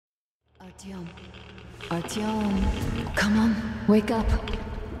Artyom. Artyom. Come on, wake up.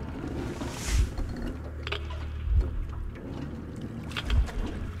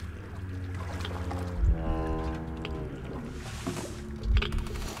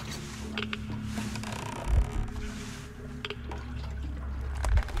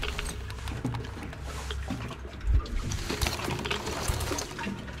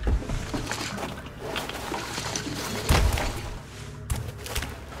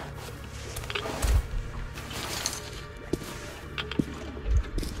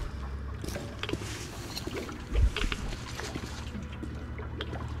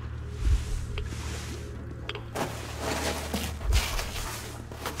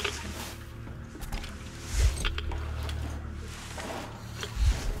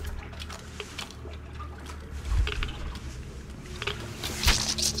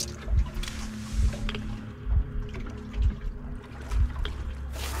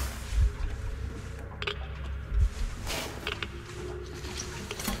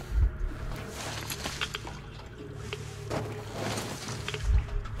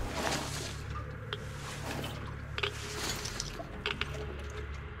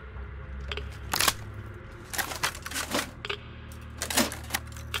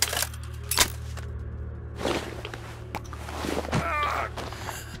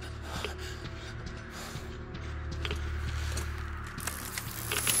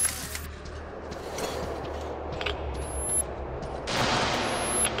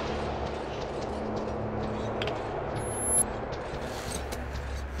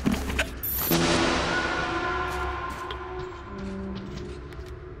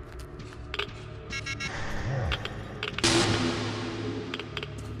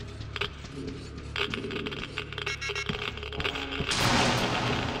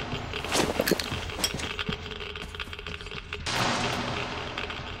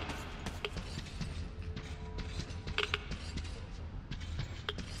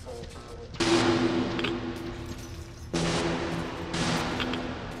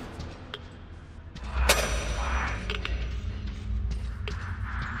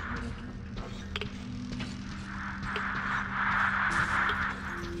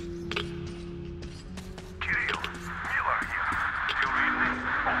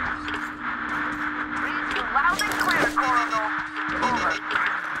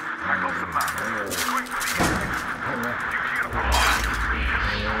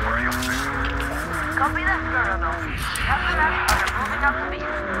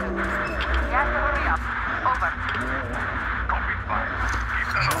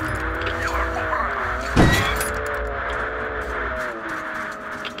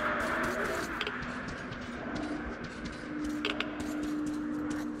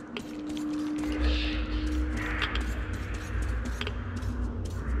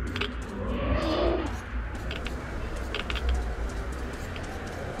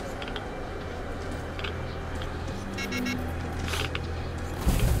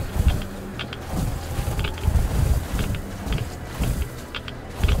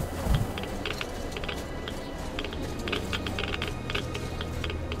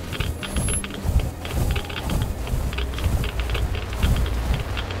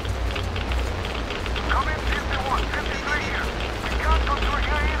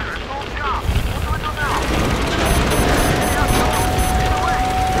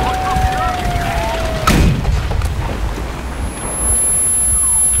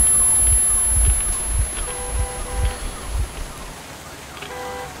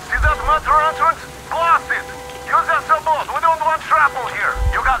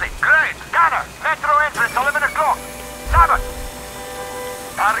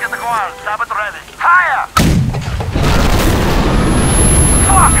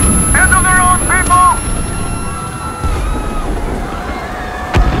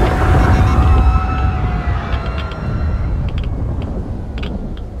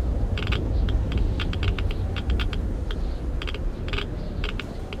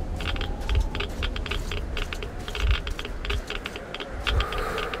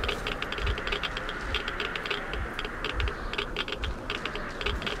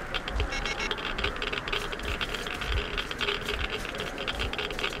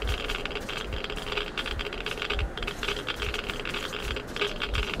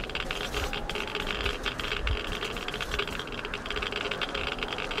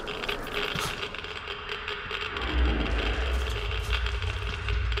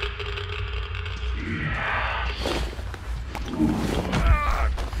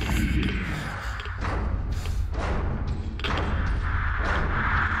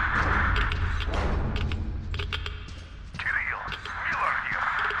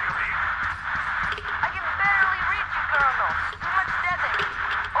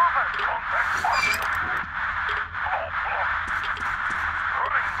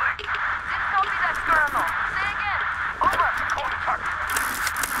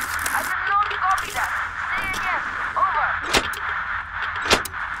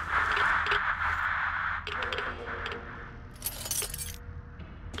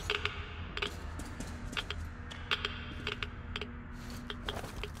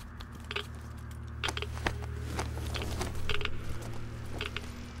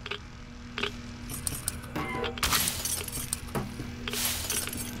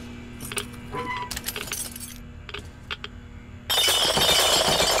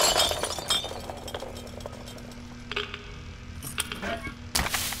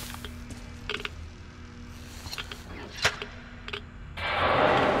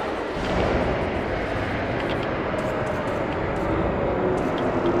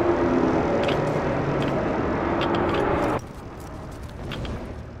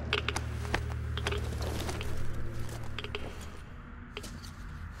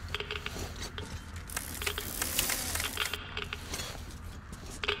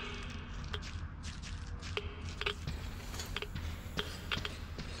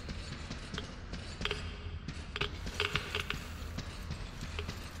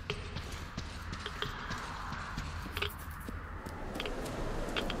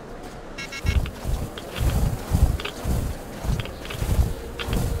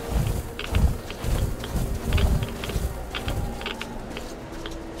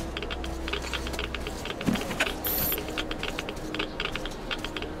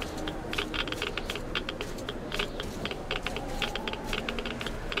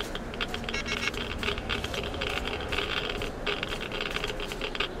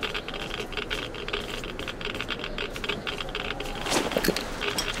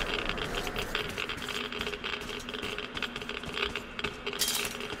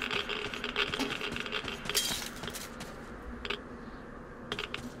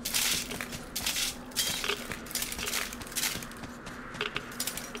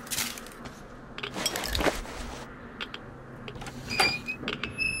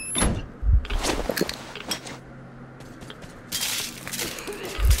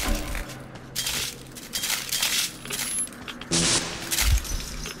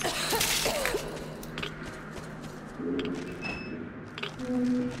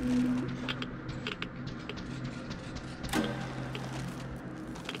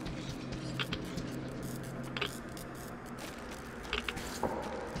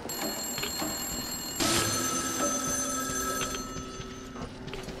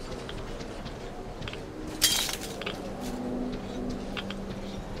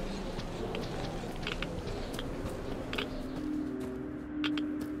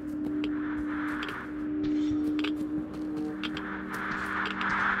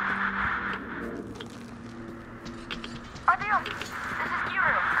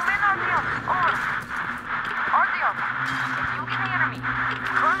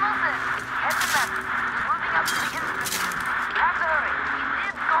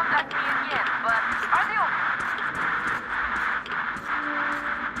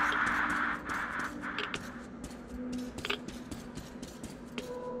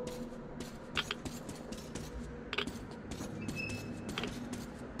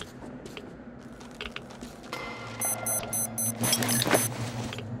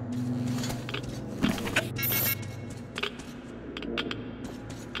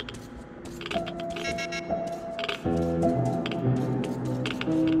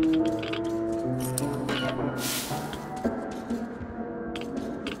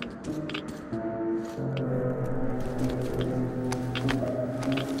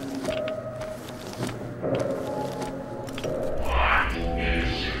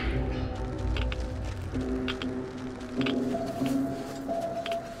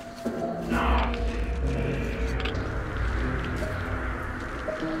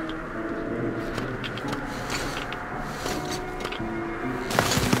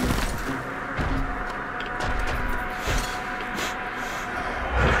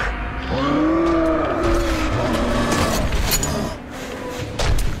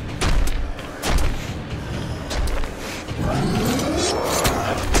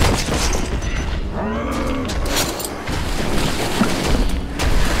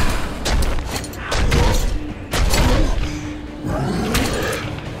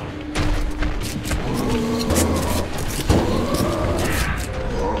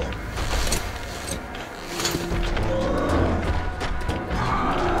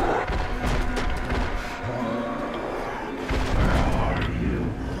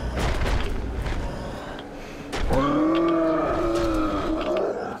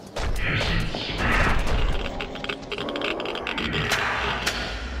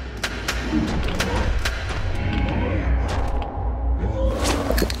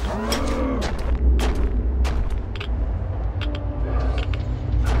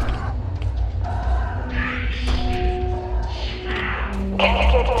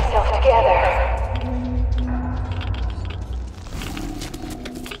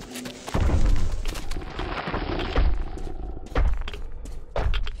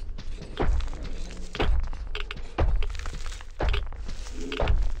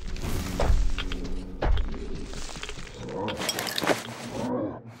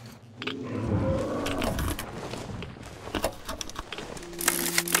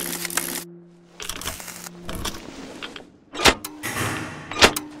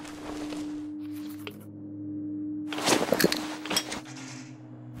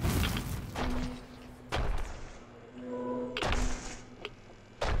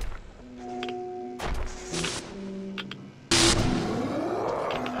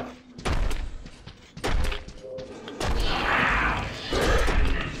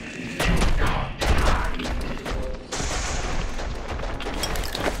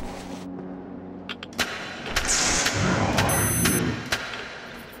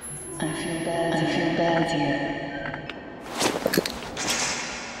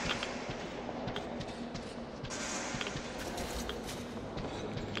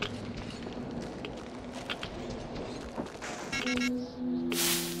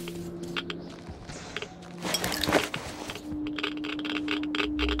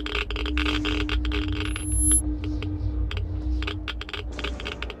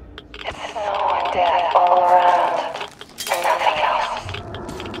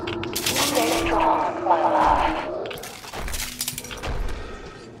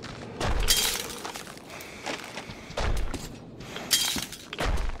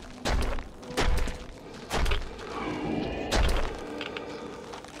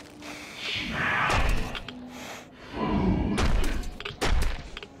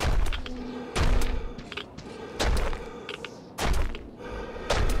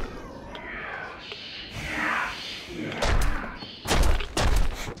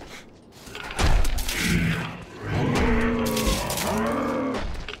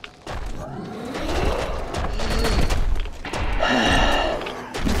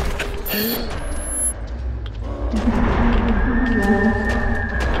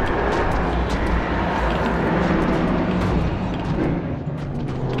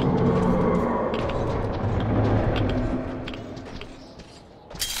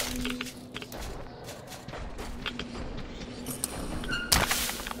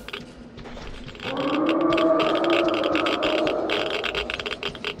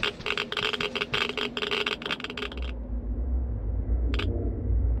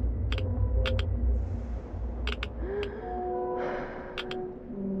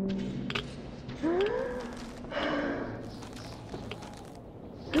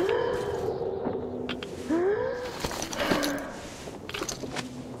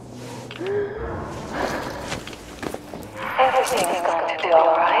 Everything's going to be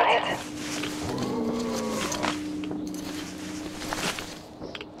alright.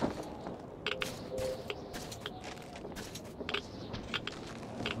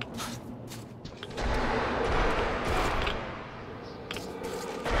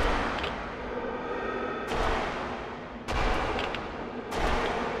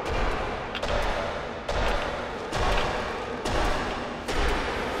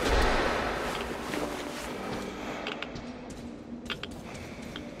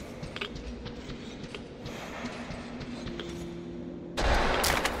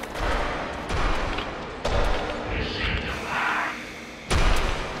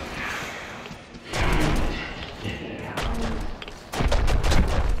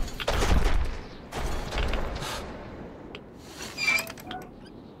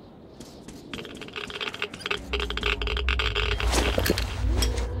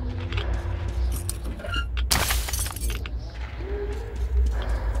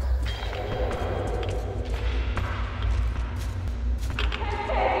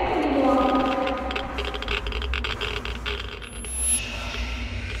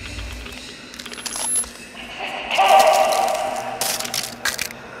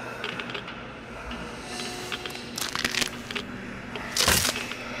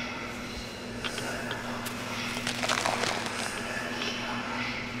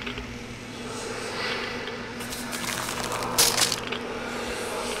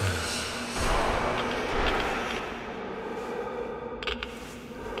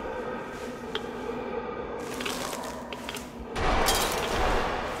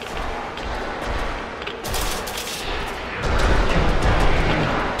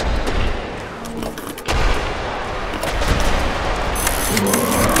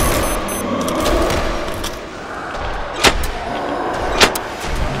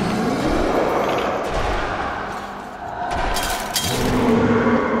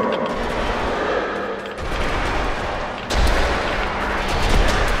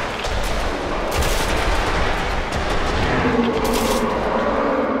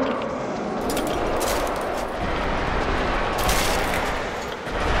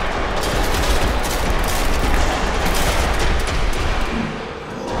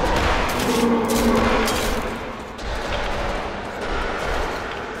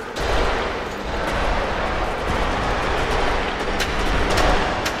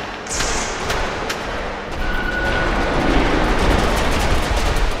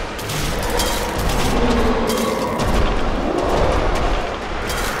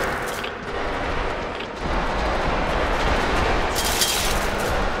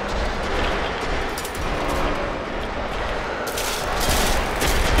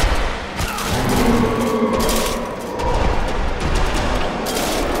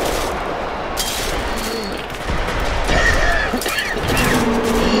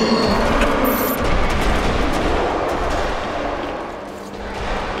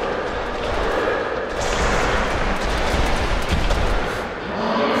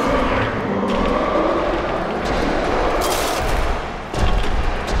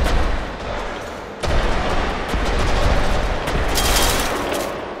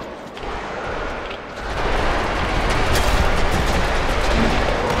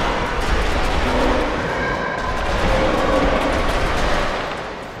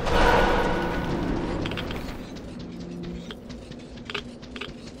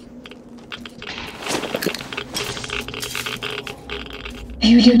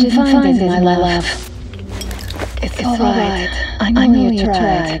 You didn't find it, my love. It's alright. I know you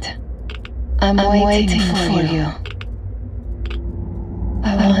tried. I'm waiting for you.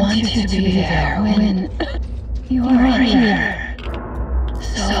 I want you to be there when you are here.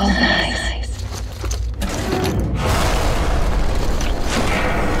 So nice.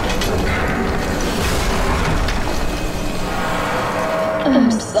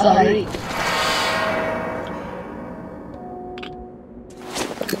 I'm sorry.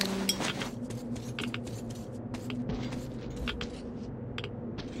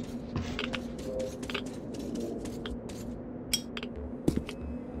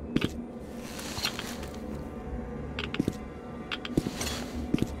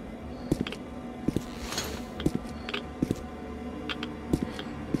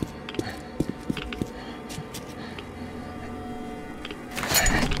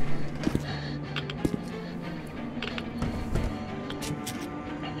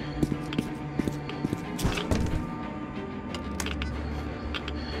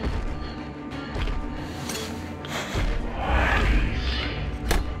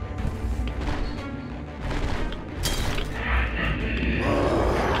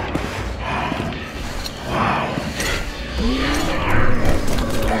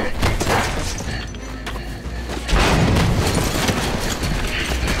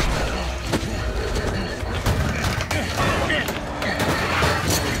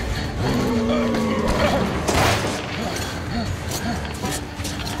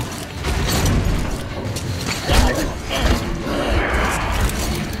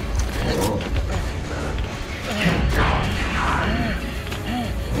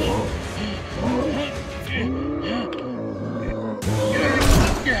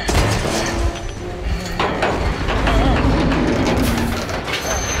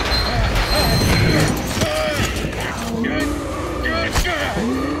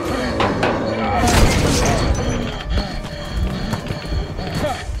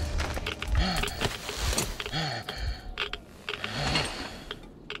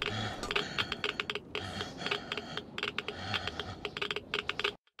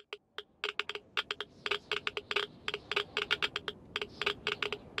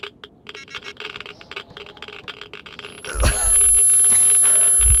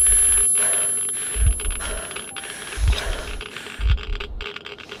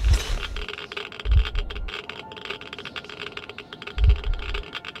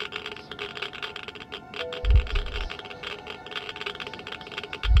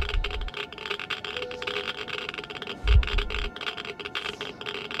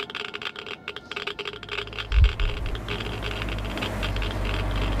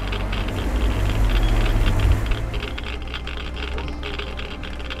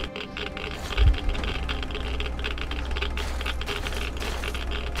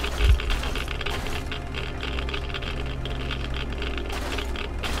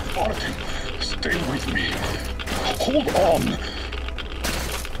 Stay with me. Hold on.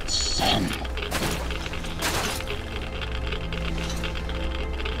 son.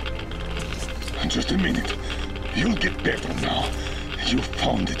 Just a minute. You'll get better now. You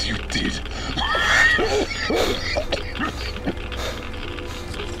found it, you did.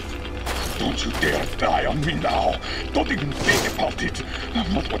 Don't you dare die on me now. Don't even think about it.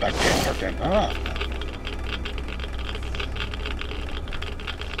 What would I tell her then, huh?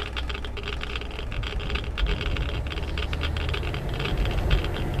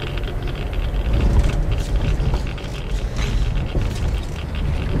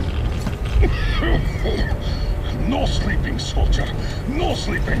 No sleeping, soldier. No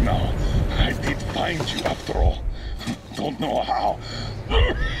sleeping now. I did find you after all. Don't know how.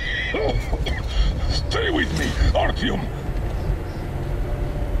 Stay with me, Artyom.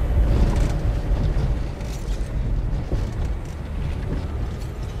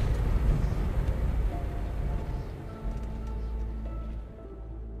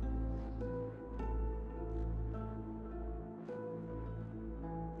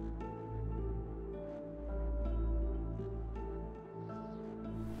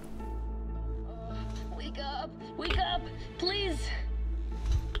 Wake up, please.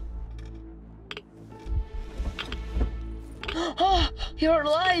 Oh, you're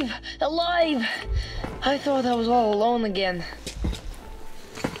alive! Alive! I thought I was all alone again.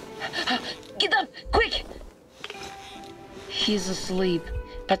 Get up, quick! He's asleep.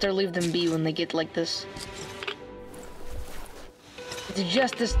 Better leave them be when they get like this. It's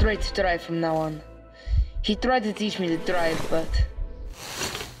just a straight drive from now on. He tried to teach me to drive, but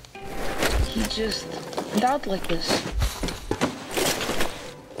he just went out like this.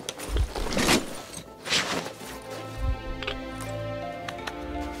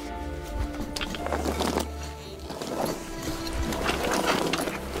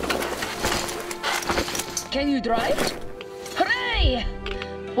 Can you drive? Hooray!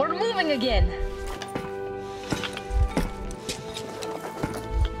 We're moving again!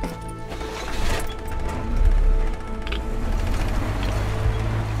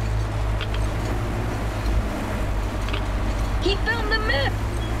 He found the map!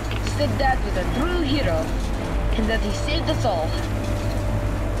 Said that was a true hero, and that he saved us all.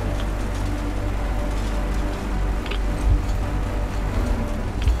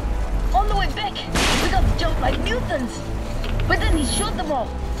 On the way back, we got jumped like mutants. But then he shot them all.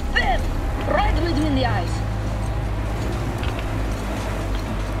 Bam! Right between the eyes.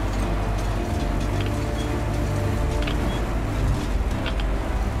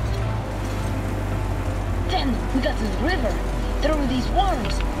 Then we got to the river, through these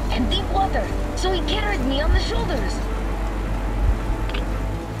worms and deep water, so he carried me on the shoulders.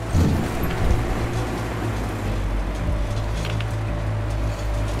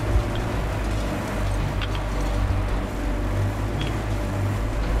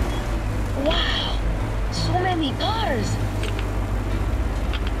 Wow, so many cars.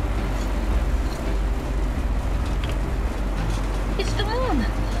 It's the moon,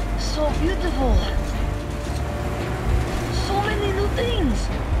 so beautiful. So many new things.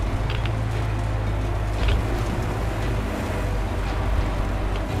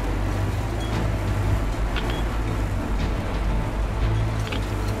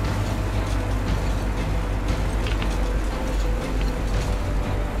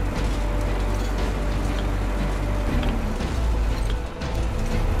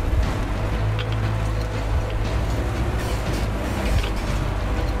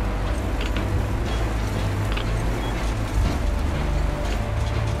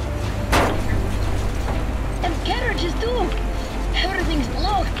 Carriages too! Everything's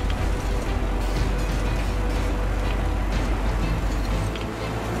blocked!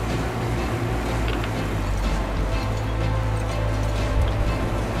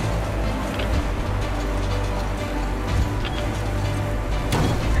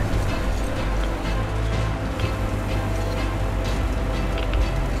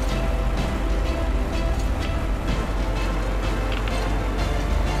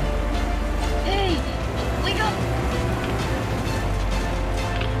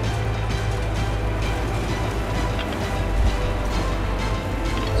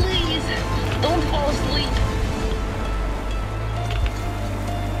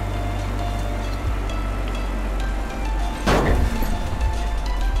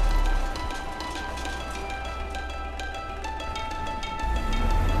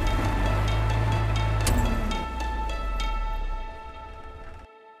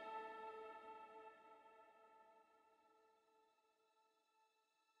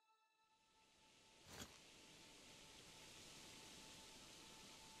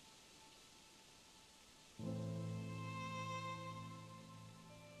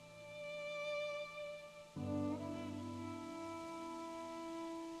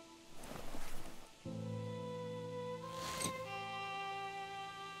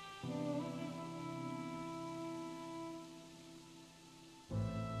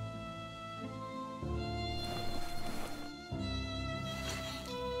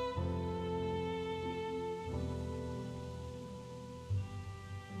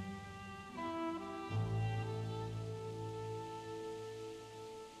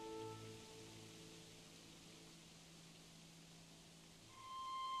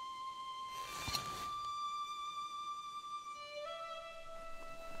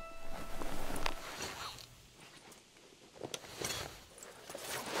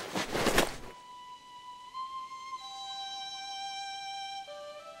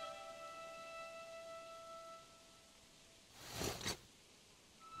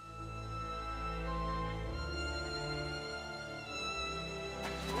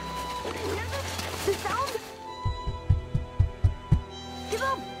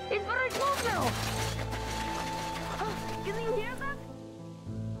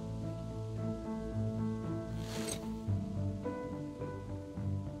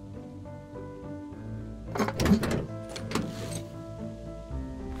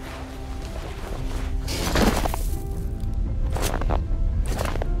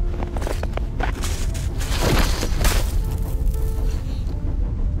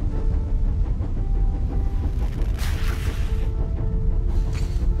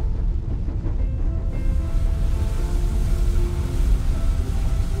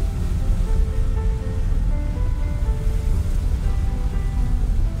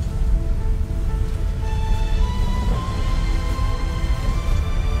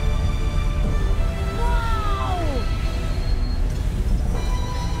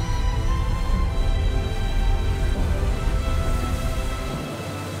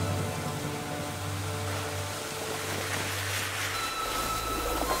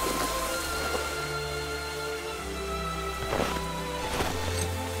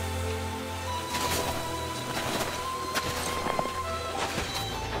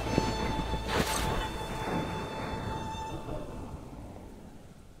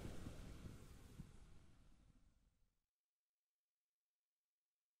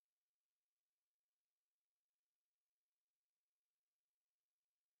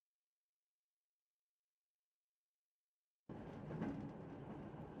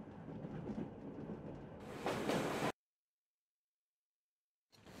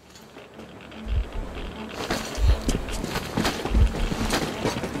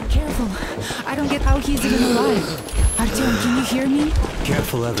 I don't get how he's even alive. Artyom, can you hear me?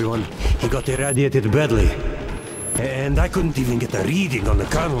 Careful, everyone. He got irradiated badly. And I couldn't even get a reading on the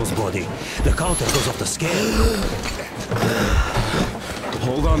Colonel's body. The counter goes off the scale.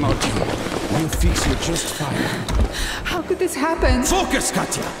 Hold on, Artyom. We'll fix you just fine. How could this happen? Focus,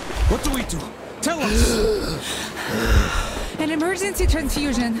 Katya! What do we do? Tell us! An emergency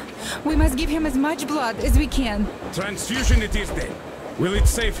transfusion. We must give him as much blood as we can. Transfusion it is then. Will it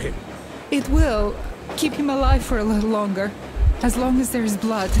save him? It will keep him alive for a little longer. As long as there is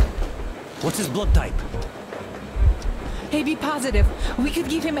blood. What's his blood type? AB positive. We could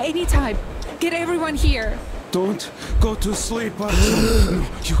give him any type. Get everyone here. Don't go to sleep, Artyom. No,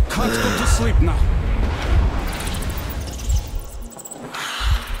 you can't go to sleep now.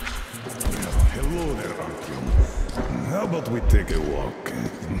 Hello there, Artyom. How about we take a walk?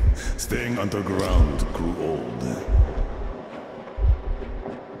 Staying underground grew old.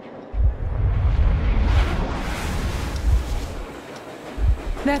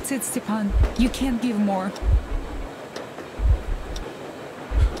 That's it, Stepan. You can't give more.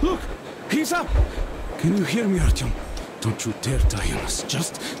 Look! He's up! Can you hear me, Artyom? Don't you dare die on us.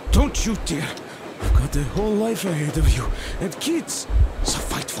 Just don't you dare. You've got a whole life ahead of you. And kids. So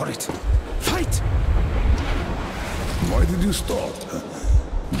fight for it. Fight! Why did you stop?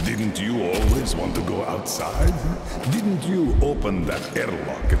 Didn't you always want to go outside? Didn't you open that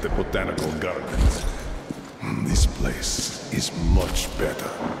airlock at the Botanical Gardens? This place is much better.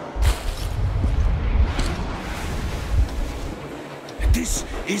 This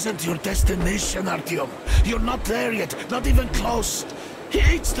isn't your destination, Artyom. You're not there yet, not even close.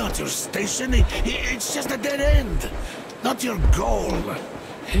 It's not your station, it's just a dead end. Not your goal.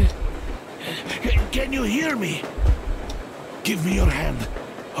 Can you hear me? Give me your hand.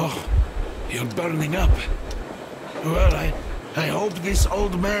 Oh, you're burning up. Well, I hope this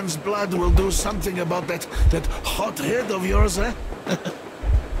old man's blood will do something about that hot head of yours, eh?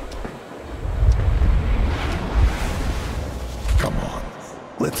 Come on,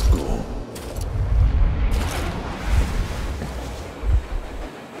 let's go.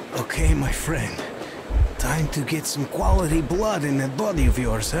 Okay, my friend. Time to get some quality blood in that body of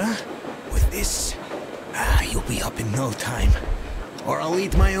yours, huh? With this, you'll be up in no time. Or I'll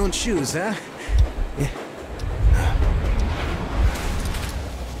eat my own shoes, huh? Yeah.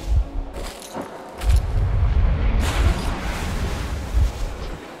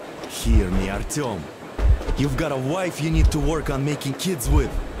 Hear me, Artyom. You've got a wife you need to work on making kids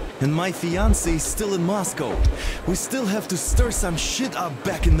with. And my fiancé is still in Moscow. We still have to stir some shit up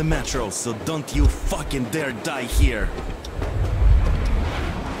back in the metro, so don't you fucking dare die here.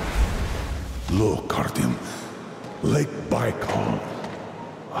 Look, Artyom. Lake Baikal.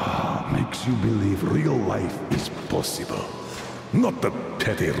 Makes you believe real life is possible. Not the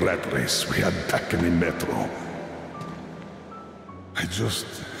petty rat race we had back in the metro. I just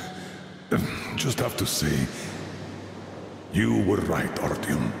have to say, you were right,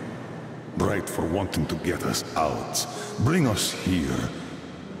 Artyom. Right for wanting to get us out, bring us here.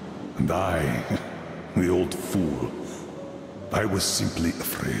 And I, the old fool, I was simply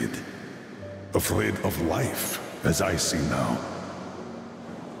afraid. Afraid of life, as I see now.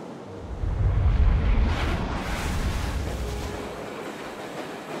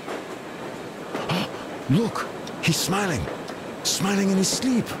 Look, he's smiling. Smiling in his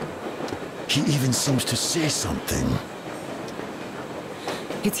sleep. He even seems to say something.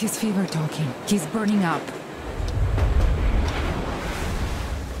 It's his fever talking. He's burning up.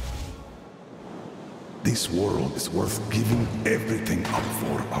 This world is worth giving everything up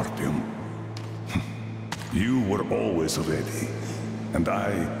for, Artyom. You were always ready, and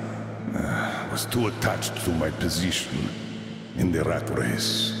I was too attached to my position in the rat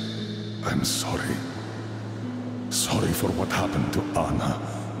race. I'm sorry. Sorry for what happened to Anna.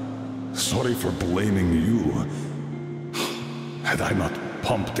 Sorry for blaming you. Had I not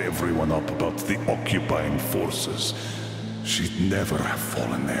pumped everyone up about the occupying forces, she'd never have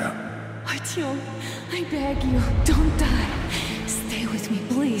fallen there. Artyom, I beg you, don't die. Stay with me,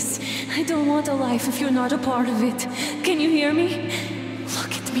 please. I don't want a life if you're not a part of it. Can you hear me?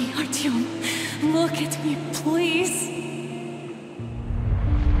 Look at me, Artyom. Look at me, please.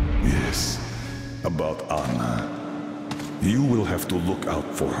 Yes, about Anna. You will have to look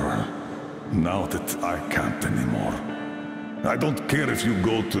out for her, now that I can't anymore. I don't care if you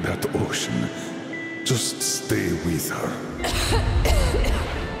go to that ocean. Just stay with her.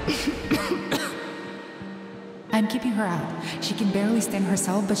 I'm keeping her out. She can barely stand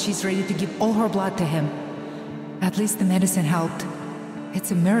herself, but she's ready to give all her blood to him. At least the medicine helped. It's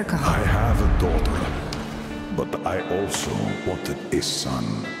a miracle. I have a daughter, but I also wanted a son.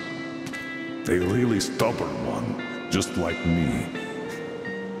 A really stubborn one, just like me.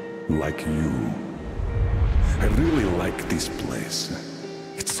 Like you. I really like this place.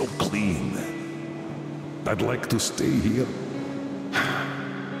 It's so clean. I'd like to stay here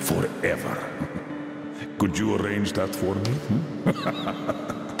forever. Could you arrange that for me?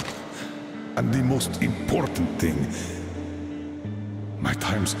 And the most important thing, my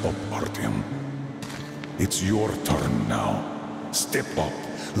time's up, Artyom. It's your turn now. Step up,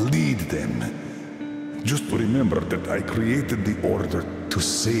 lead them. Just remember that I created the order to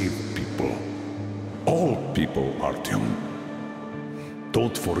save people. All people, Artyom.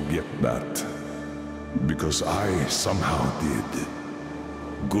 Don't forget that. Because I somehow did.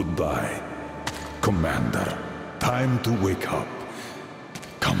 Goodbye, Commander. Time to wake up.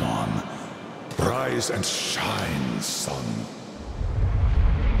 Come on. Rise and shine, son.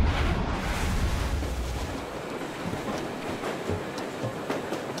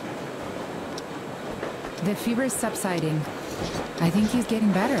 The fever is subsiding. I think he's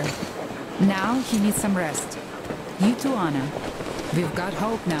getting better. Now he needs some rest. You too, Anna. We've got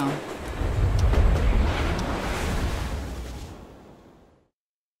hope now.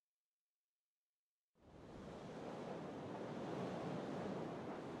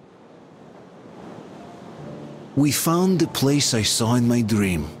 We found the place I saw in my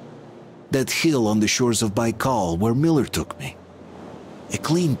dream. That hill on the shores of Baikal where Miller took me. A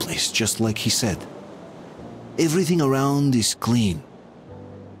clean place, just like he said. Everything around is clean.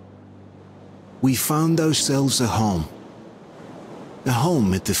 We found ourselves a home. A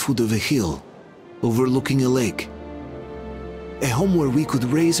home at the foot of a hill, overlooking a lake. A home where we could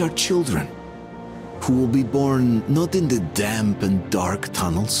raise our children, who will be born not in the damp and dark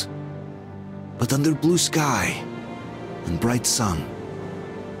tunnels, but under blue sky and bright sun.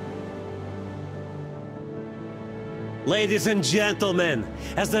 Ladies and gentlemen,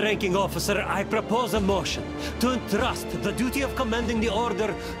 as the ranking officer, I propose a motion to entrust the duty of commanding the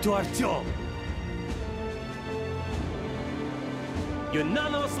order to Artyom.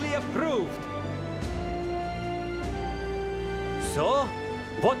 Unanimously approved. So,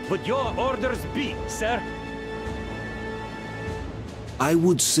 what would your orders be, sir? I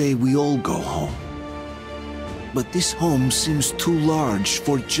would say we all go home. But this home seems too large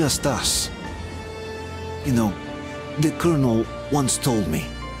for just us. You know, the Colonel once told me,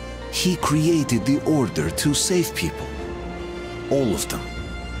 he created the order to save people. All of them.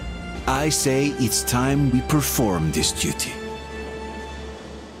 I say it's time we perform this duty.